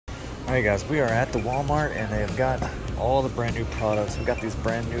Alright guys, we are at the Walmart and they've got all the brand new products. We've got these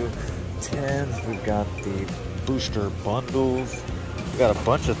brand new tins, we've got the booster bundles, we've got a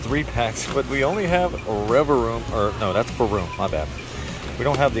bunch of 3-packs, but we only have a Reveroom, or no, that's for room, my bad. We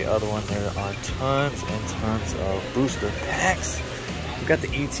don't have the other one. There are tons and tons of booster packs. We've got the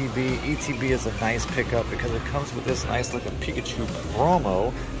ETB. ETB is a nice pickup because it comes with this nice looking Pikachu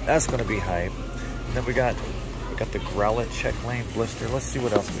promo. That's going to be hype. And then we got the Growlithe check lane blister. Let's see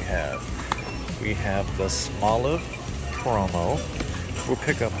what else we have. We have the Smoliv promo. We'll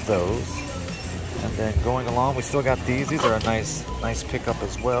pick up those. And then going along, we still got these. These are a nice pickup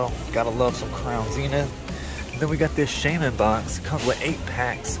as well. Gotta love some Crown Zenith. And then we got this Shaman box. It comes with 8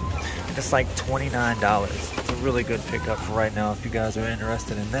 packs. It's like $29. It's a really good pickup for right now if you guys are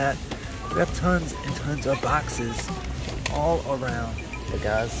interested in that. We have tons and tons of boxes all around. But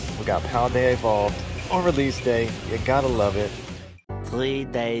guys, we got Paldea Evolved on release day. You gotta love it. 3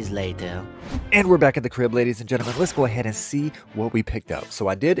 days later. And we're back at the crib, ladies and gentlemen. Let's go ahead and see what we picked up. So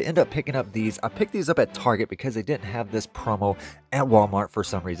I did end up picking up these. I picked these up at Target because they didn't have this promo at Walmart for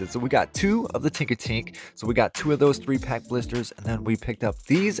some reason. So we got 2 of the Tinker Tink. So we got 2 of those 3-pack blisters. And then we picked up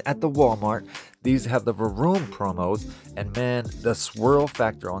these at the Walmart. These have the Varoom promos. And man, the swirl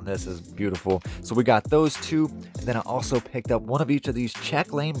factor on this is beautiful. So we got those 2. And then I also picked up one of each of these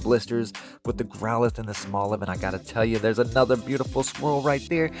check lane blisters with the Growlithe and the Smoliv. And I gotta tell you, there's another beautiful swirl right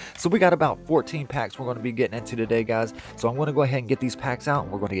there. So we got about 14 packs we're going to be getting into today, guys. So I'm going to go ahead and get these packs out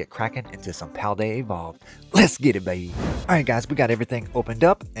and we're going to get cracking into some Paldea Evolved. Let's get it, baby. Alright guys, we got everything opened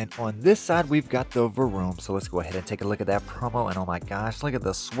up, and on this side we've got the Varoom. So let's go ahead and take a look at that promo, and oh my gosh, look at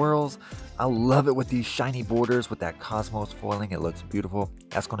the swirls. I love it with these shiny borders with that Cosmos foiling. It looks beautiful.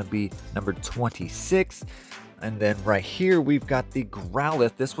 That's going to be number 26. And then right here we've got the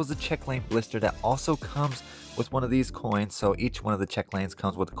Growlithe. This was a check lane blister that also comes with one of these coins. So each one of the check lanes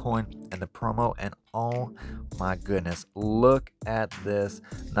comes with a coin and the promo. And oh my goodness, look at this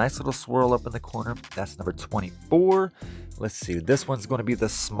nice little swirl up in the corner. That's number 24. Let's see, this one's going to be the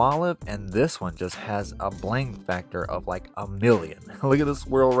Smoliv, and this one just has a bling factor of like a million. Look at the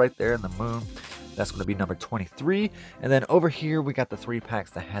swirl right there in the moon. That's going to be number 23. And then over here we got the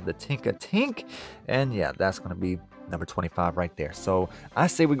 3-packs that had the Tinka Tink, and yeah, that's going to be number 25 right there. So I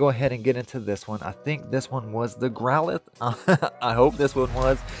say we go ahead and get into this one. I think this one was the Growlithe. I hope this one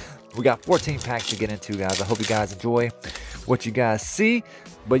was. We got 14 packs to get into, guys. I hope you guys enjoy what you guys see.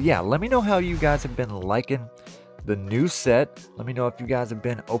 But yeah, let me know how you guys have been liking the new set. Let me know if you guys have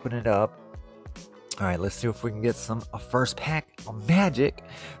been opening it up. All right, let's see if we can get a first pack of magic.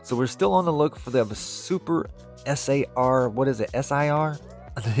 So we're still on the look for the Super SAR. What is it? SIR?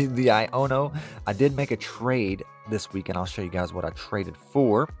 the Iono. I did make a trade this week, and I'll show you guys what I traded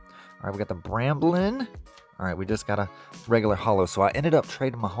for. All right, we got the Bramblin. All right, we just got a regular holo. So I ended up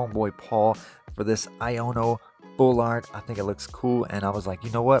trading my homeboy Paul for this Iono full art. I think it looks cool, and I was like,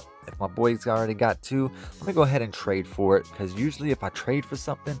 you know what, if my boy's already got 2, let me go ahead and trade for it, because usually if I trade for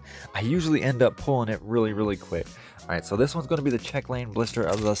something, I usually end up pulling it really quick. All right, so this one's going to be the check lane blister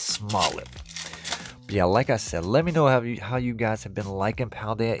of the Smoliv. But yeah, like I said, let me know how you guys have been liking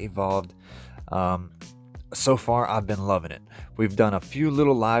Paldea Evolved. So far I've been loving it. We've done a few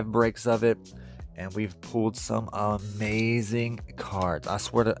little live breaks of it, and we've pulled some amazing cards. I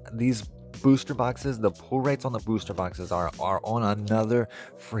swear to these booster boxes, the pull rates on the booster boxes are on another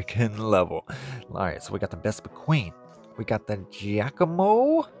freaking level. All right, so we got the Vespa Queen, we got the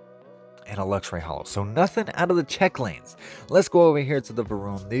Giacomo, and a Luxray Holo. So nothing out of the check lanes. Let's go over here to the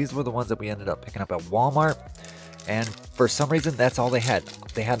Varoom. These were the ones that we ended up picking up at Walmart, and for some reason that's all they had.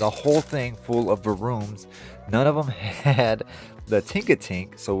 They had the whole thing full of Varooms. None of them had the Tinka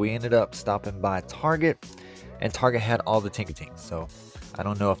Tink, so we ended up stopping by Target, and Target had all the Tinka Tinks. So I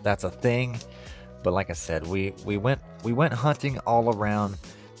don't know if that's a thing, but like I said, we went hunting all around.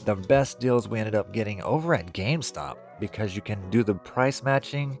 The best deals we ended up getting over at GameStop, because you can do the price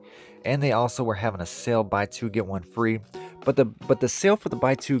matching, and they also were having a sale, buy 2 get 1 free. But the sale for the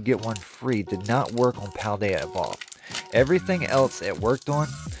buy 2 get 1 free did not work on Paldea Evolved. Everything else it worked on,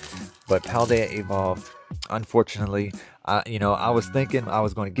 but Paldea Evolved, unfortunately, I was thinking I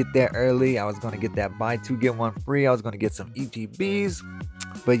was going to get there early. I was going to get that buy 2 get 1 free. I was going to get some ETBs,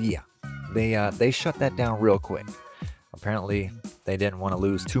 but yeah, they shut that down real quick. Apparently, they didn't want to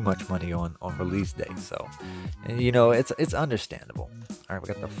lose too much money on release day. So, and it's understandable. All right, we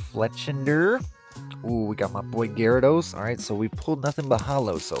got the Fletchender. Ooh, we got my boy Gyarados. All right, so we pulled nothing but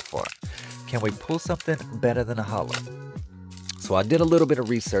holos so far. Can we pull something better than a holo? So I did a little bit of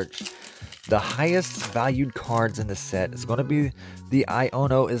research. The highest valued cards in the set is going to be the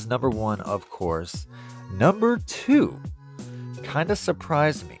Iono is number 1, of course. Number 2 kind of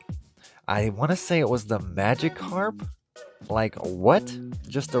surprised me. I want to say it was the Magic Harp. Like what?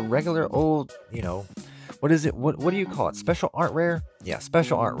 Just a regular old, what is it? What do you call it? Special art rare? Yeah,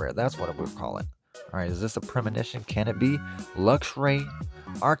 special art rare. That's what we call it. All right, is this a premonition? Can it be? Luxray,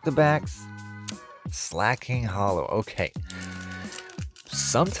 Arctibax, Slacking Hollow. Okay.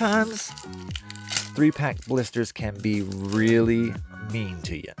 Sometimes 3-pack blisters can be really mean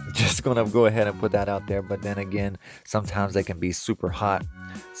to you. Just gonna go ahead and put that out there. But then again, sometimes they can be super hot.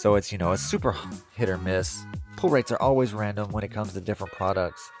 So it's, it's super hit or miss. Pull rates are always random when it comes to different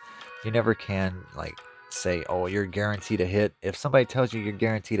products. You never can like say, oh, you're guaranteed a hit. If somebody tells you you're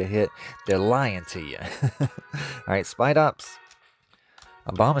guaranteed a hit, they're lying to you. All right, Spidops,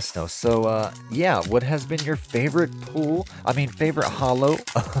 Abomasnow. So yeah, what has been your favorite favorite holo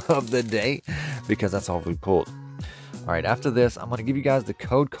of the day? Because that's all we pulled. All right, after this, I'm gonna give you guys the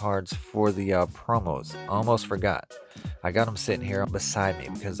code cards for the promos. Almost forgot. I got them sitting here beside me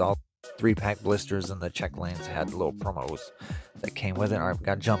because all 3-pack blisters and the check lanes had little promos that came with it. All right, we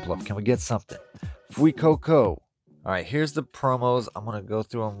got Jumpluff. Can we get something? Fuecoco. All right, here's the promos. I'm going to go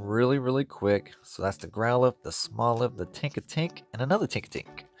through them really, really quick. So that's the Growlithe, the Smoliv, the Tinkatink, and another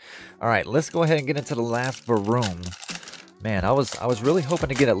Tinkatink. All right, let's go ahead and get into the last Varoom. Man, I was really hoping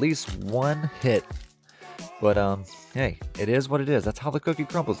to get at least one hit. But, hey, it is what it is. That's how the cookie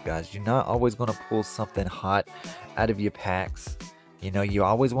crumbles, guys. You're not always going to pull something hot out of your packs. You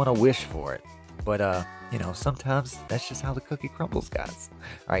always want to wish for it. But, sometimes that's just how the cookie crumbles, guys.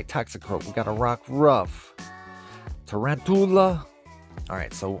 All right, Toxicroak. We got a Rock Ruff. Tarantula. All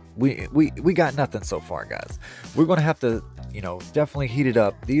right, so we got nothing so far, guys. We're going to have to, definitely heat it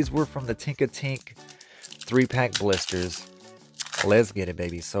up. These were from the Tinkatink 3-pack blisters. Let's get it,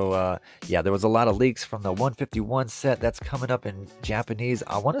 baby. So, yeah, there was a lot of leaks from the 151 set that's coming up in Japanese.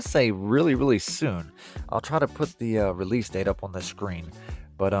 I want to say really, really soon. I'll try to put the release date up on the screen.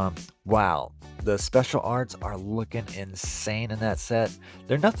 But, wow, the special arts are looking insane in that set.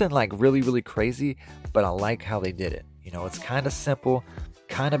 They're nothing like really, really crazy, but I like how they did it. It's kind of simple,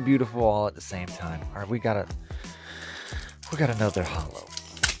 kind of beautiful all at the same time. All right, we got another holo.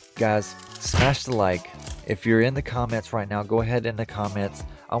 Guys, smash the like. If you're in the comments right now, go ahead in the comments.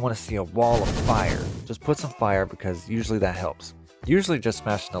 I want to see a wall of fire. Just put some fire because usually that helps. Usually just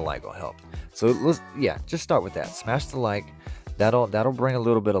smashing the like will help. So just start with that. Smash the like. That'll bring a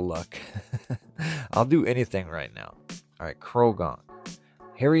little bit of luck. I'll do anything right now. All right, Krogon,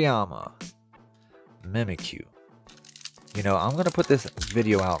 Hariyama, Mimikyu. I'm going to put this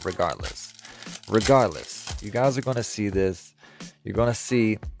video out regardless. You guys are going to see this. You're going to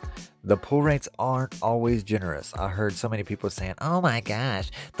see the pull rates aren't always generous. I heard so many people saying, oh my gosh,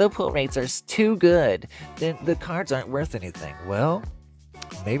 the pull rates are too good. The cards aren't worth anything. Well,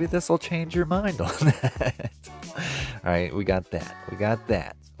 maybe this will change your mind on that. All right, we got that. We got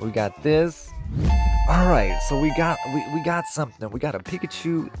this. All right, so we got something. We got a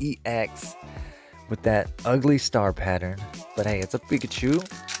Pikachu EX with that ugly star pattern. But hey, it's a Pikachu.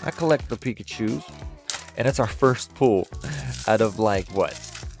 I collect the Pikachus. And it's our first pull out of like what?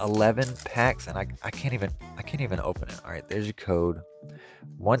 11 packs, and I can't even open it. All right, there's your code.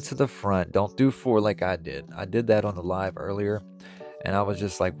 1 to the front. Don't do 4 like I did. I did that on the live earlier, and I was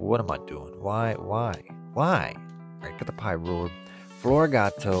just like, what am I doing? Why? All right, got the Pyroar,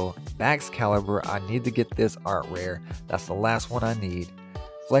 Florigato, Baxcalibur. I need to get this art rare. That's the last one I need.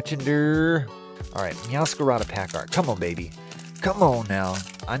 Fletchinder. All right, Meowscarada pack art. Come on, baby. Come on now.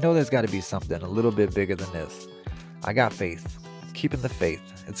 I know there's got to be something a little bit bigger than this. I got faith. Keeping the faith.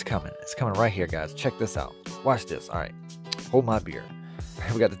 It's coming. It's coming right here, guys. Check this out. Watch this. All right. Hold my beer. All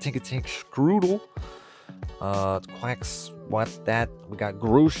right, we got the Tinkatink Strudel. Quacks. What that? We got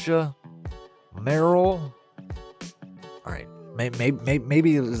Grusha. Meryl. All right.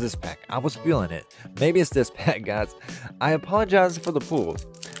 Maybe it was this pack. I was feeling it. Maybe it's this pack, guys. I apologize for the pool.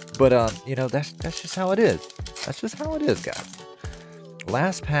 But, that's just how it is. That's just how it is, guys.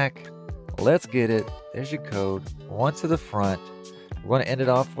 Last pack. Let's get it. There's your code. 1 to the front. We're going to end it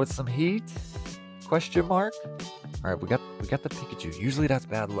off with some heat? Question mark? All right, we got the Pikachu. Usually that's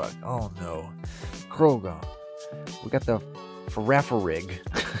bad luck. Oh, no. Krogon. We got the Faraffarig.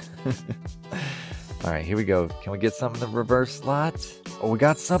 All right, here we go. Can we get something in the reverse slot? Oh, we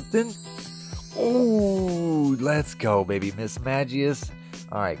got something? Oh, let's go, baby. Miss Magius.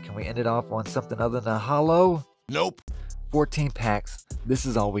 All right, can we end it off on something other than a holo? Nope. 14 packs. This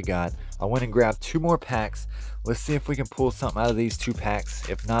is all we got. I went and grabbed 2 more packs. Let's see if we can pull something out of these 2 packs.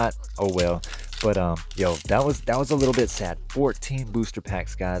 If not, oh well. But yo, that was a little bit sad. 14 booster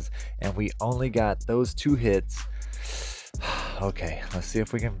packs, guys, and we only got those 2 hits. Okay, let's see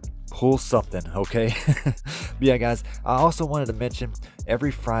if we can pull something, okay? But yeah, guys, I also wanted to mention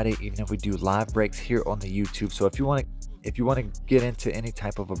every Friday evening we do live breaks here on the YouTube. So if you want to get into any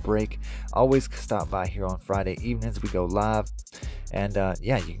type of a break, always stop by here on Friday evenings. We go live, and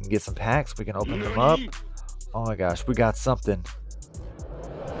yeah, you can get some packs. We can open them up. Oh my gosh, we got something.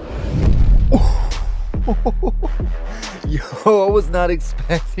 Yo, I was not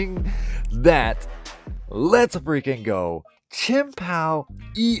expecting that. Let's freaking go. Chimpow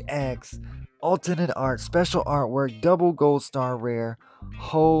EX alternate art, special artwork, double gold star rare.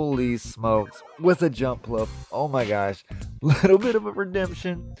 Holy smokes, with a jump clip. Oh my gosh, little bit of a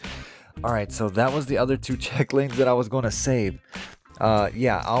redemption. All right, so that was the other two check lanes that I was going to save.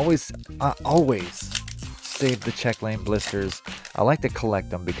 Yeah, I always save the check lane blisters. I like to collect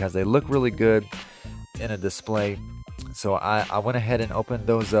them because they look really good in a display. So I went ahead and opened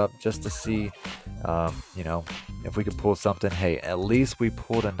those up just to see, you know, if we could pull something. Hey, at least we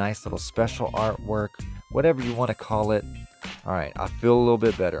pulled a nice little special artwork, whatever you want to call it. All right, I feel a little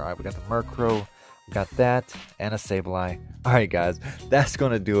bit better. All right, we got the Murkrow, we got that, and a Sableye. All right, guys, that's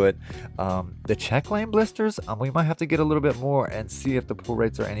going to do it. The check lane blisters, we might have to get a little bit more and see if the pull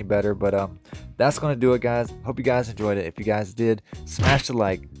rates are any better. But that's going to do it, guys. Hope you guys enjoyed it. If you guys did, smash the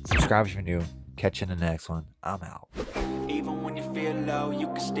like, subscribe if you're new. Catch you in the next one. I'm out. Even when you feel low, you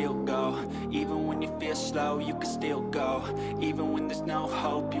can still go. Even when you feel slow, you can still go. Even when there's no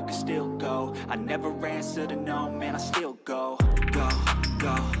hope, you can still go. I never answer to no, man, I still go. Go,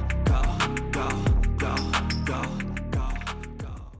 go.